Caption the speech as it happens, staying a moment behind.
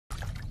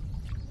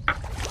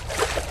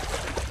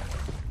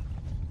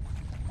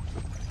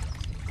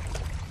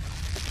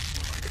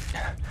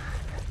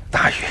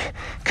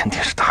肯定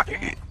是大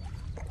鱼。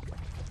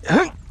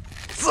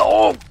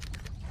走。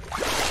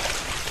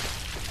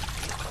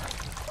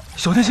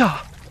小殿下，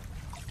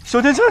小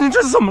殿下，你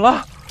这是怎么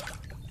了？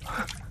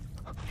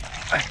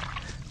哎，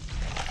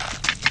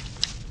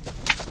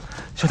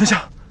小殿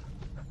下，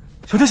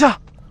小殿下。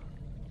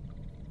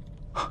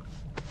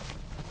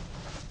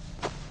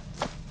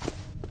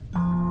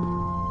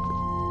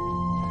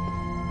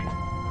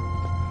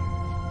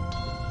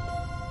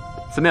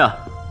 司命，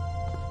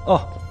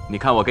哦，你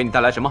看我给你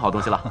带来什么好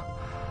东西了？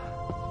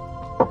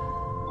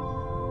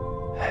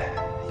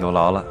有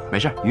劳了，没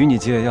事。与你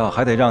借药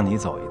还得让你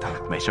走一趟。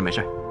没事没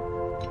事。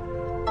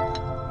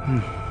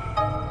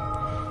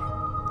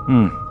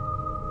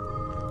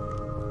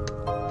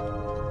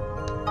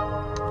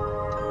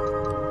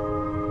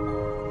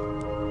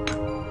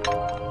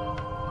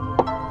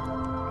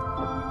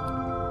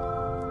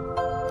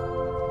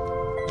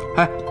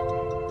哎，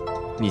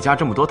你加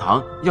这么多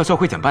糖，药效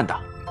会减半的。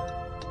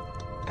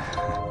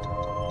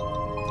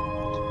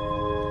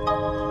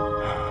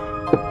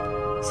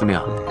 司命，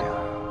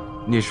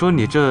你说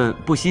你这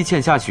不惜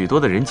欠下许多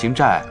的人情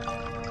债，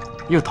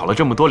又讨了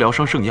这么多疗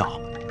伤圣药，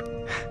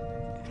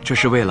这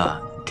是为了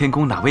天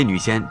宫哪位女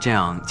仙这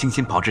样精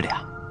心炮制的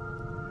呀？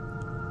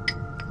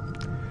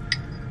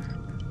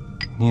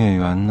孽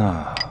缘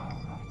呐，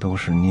都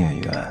是孽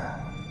缘。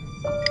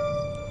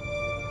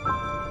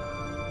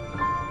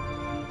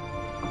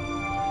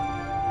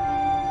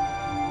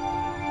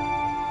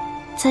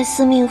在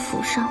司命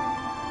府上，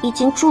已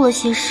经住了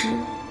些时日。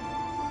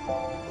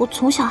 我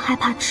从小害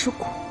怕吃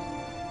苦，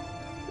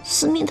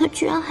司命他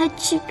居然还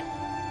记得。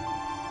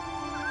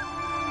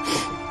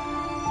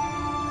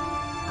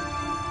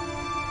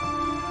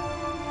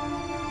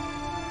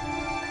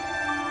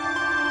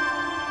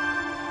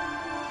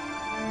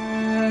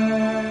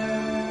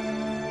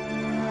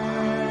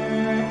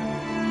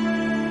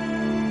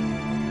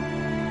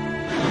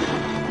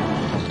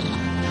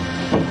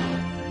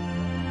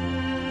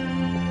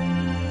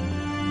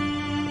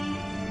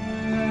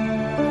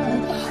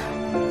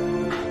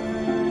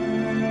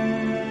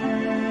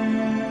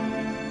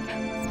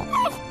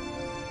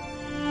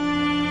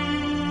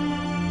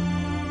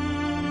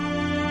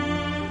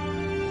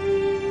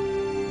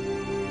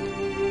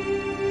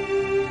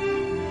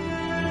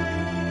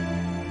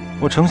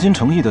我诚心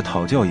诚意地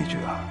讨教一句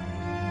啊，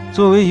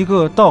作为一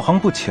个道行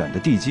不浅的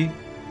地基，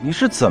你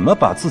是怎么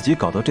把自己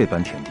搞到这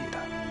般田地的？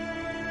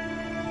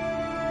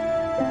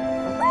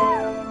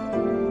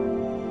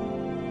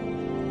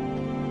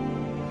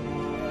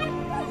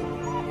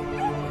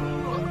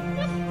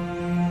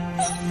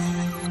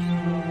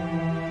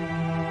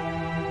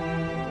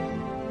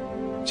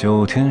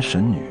九天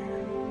神女，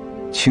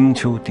青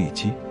丘地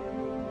基。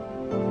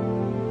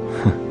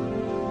哼，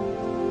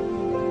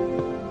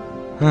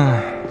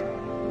唉。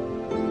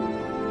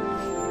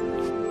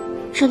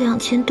 这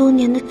2000多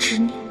年的执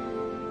念，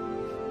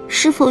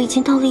是否已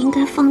经到了应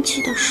该放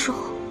弃的时候？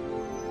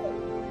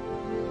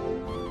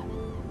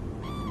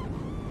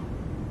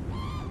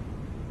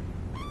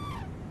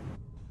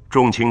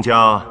众卿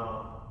家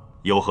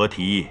有何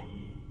提议？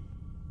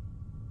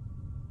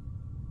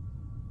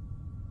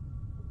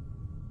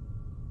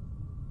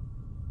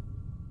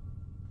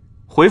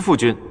回父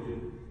君，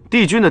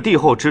帝君的帝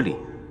后之礼，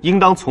应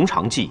当从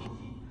长计议。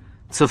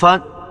此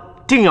番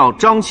定要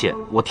彰显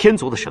我天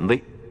族的神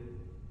威。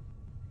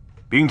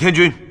 禀天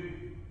君，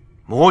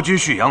魔君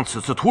旭阳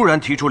此次突然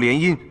提出联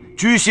姻，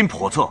居心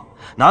叵测，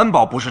难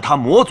保不是他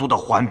魔族的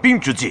缓兵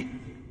之计。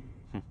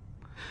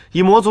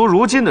以魔族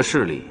如今的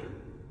势力，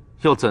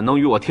又怎能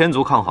与我天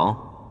族抗衡？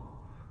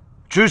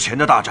之前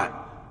的大战，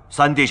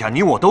三殿下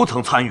你我都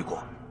曾参与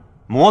过，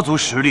魔族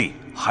实力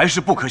还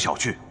是不可小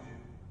觑。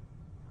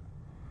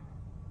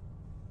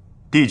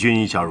帝君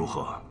意下如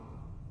何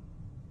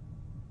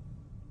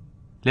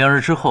2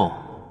日之后，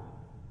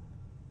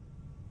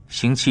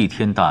行祭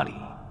天大礼。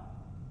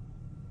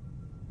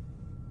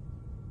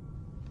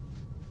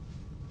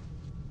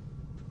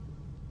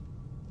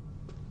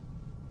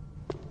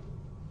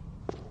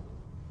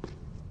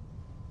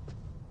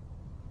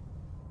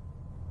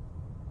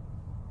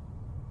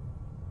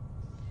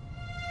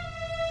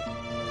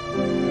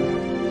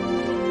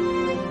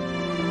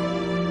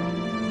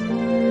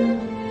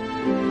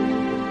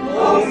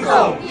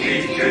 送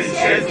帝君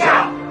仙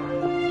驾。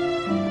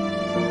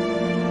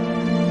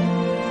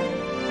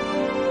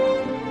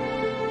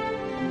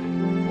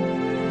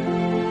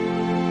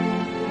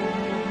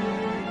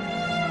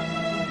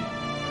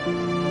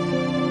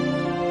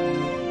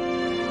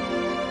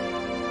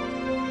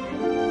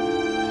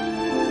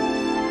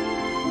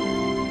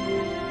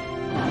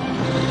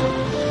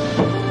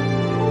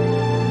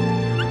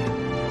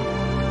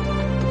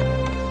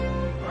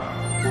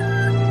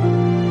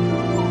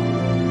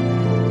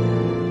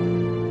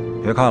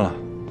别看了，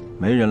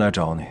没人来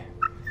找你。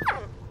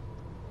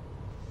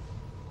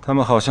他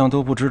们好像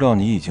都不知道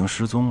你已经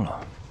失踪了。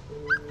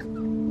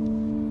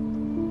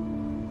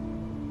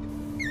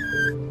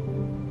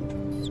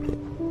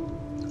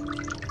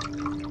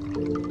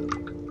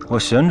我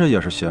闲着也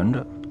是闲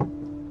着，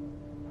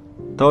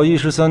到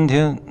113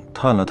天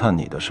探了探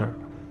你的事儿，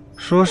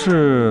说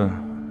是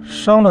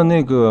伤了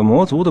那个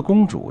魔族的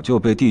公主，就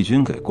被帝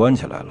君给关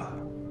起来了。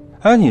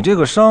哎，你这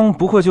个伤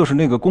不会就是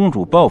那个公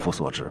主报复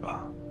所致吧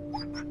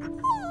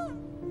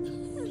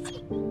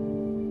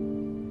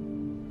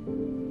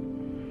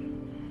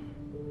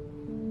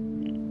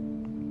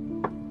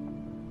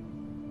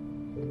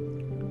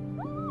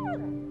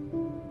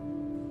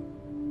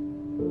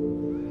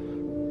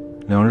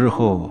？2日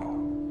后，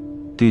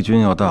帝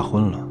君要大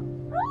婚了，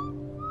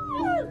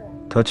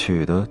他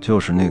娶的就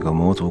是那个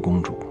魔族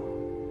公主。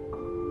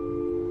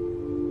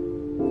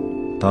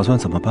打算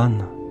怎么办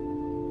呢？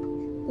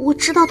我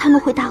知道他们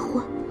会大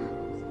婚，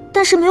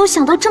但是没有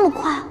想到这么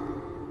快。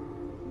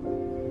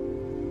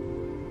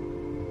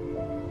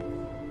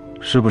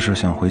是不是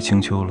想回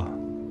青丘了？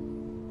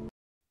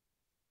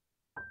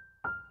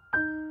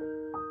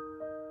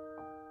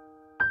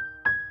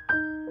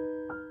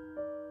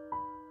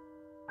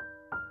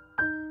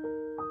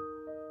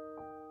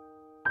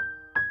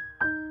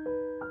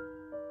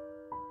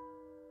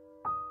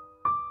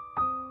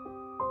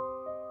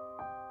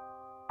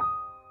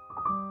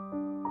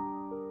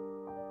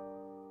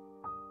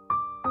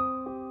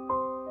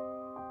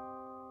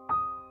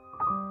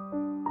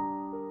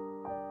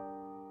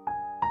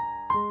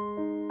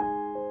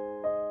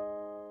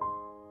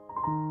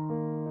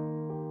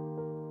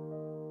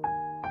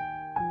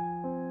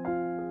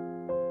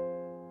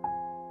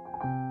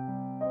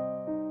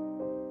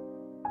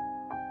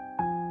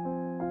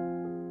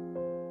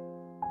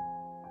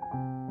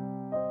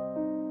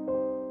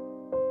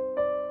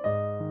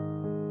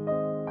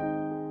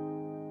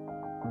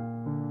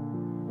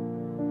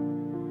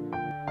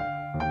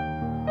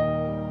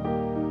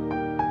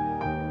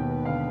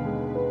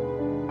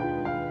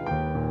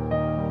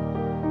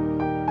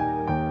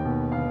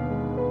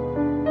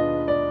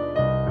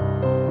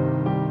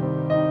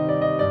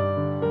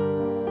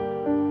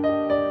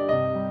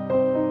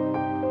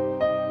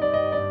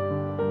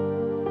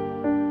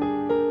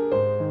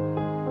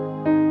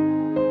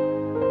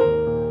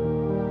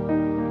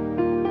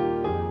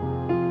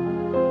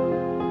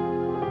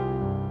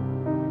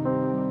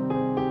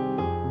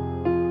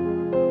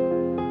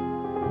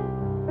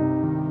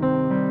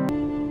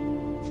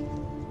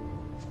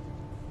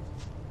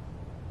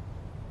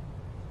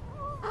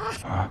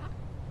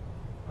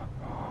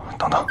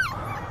等等，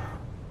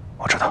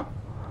我知道。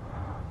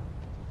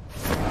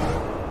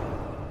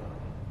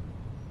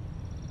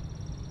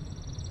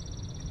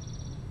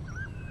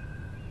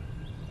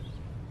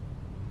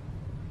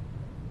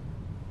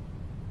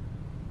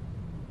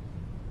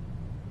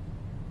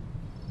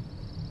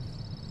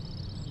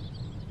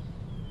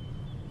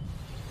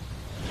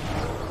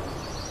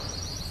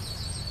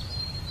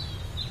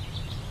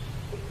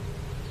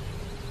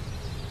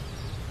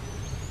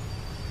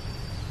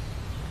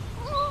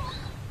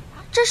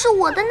这是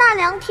我的纳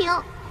凉亭。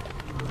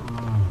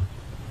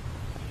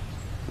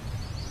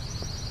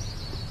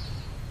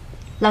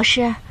老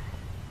师，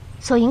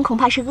索银恐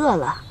怕是饿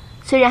了，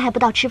虽然还不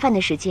到吃饭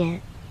的时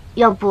间，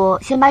要不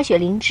先把雪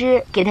灵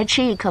芝给他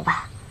吃一颗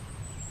吧。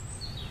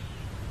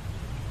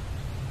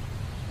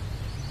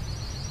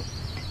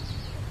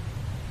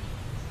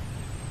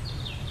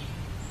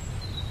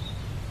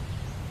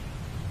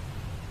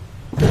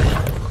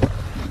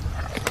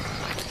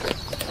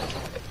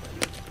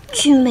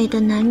俊美的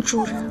男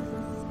主人，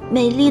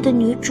美丽的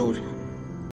女主人，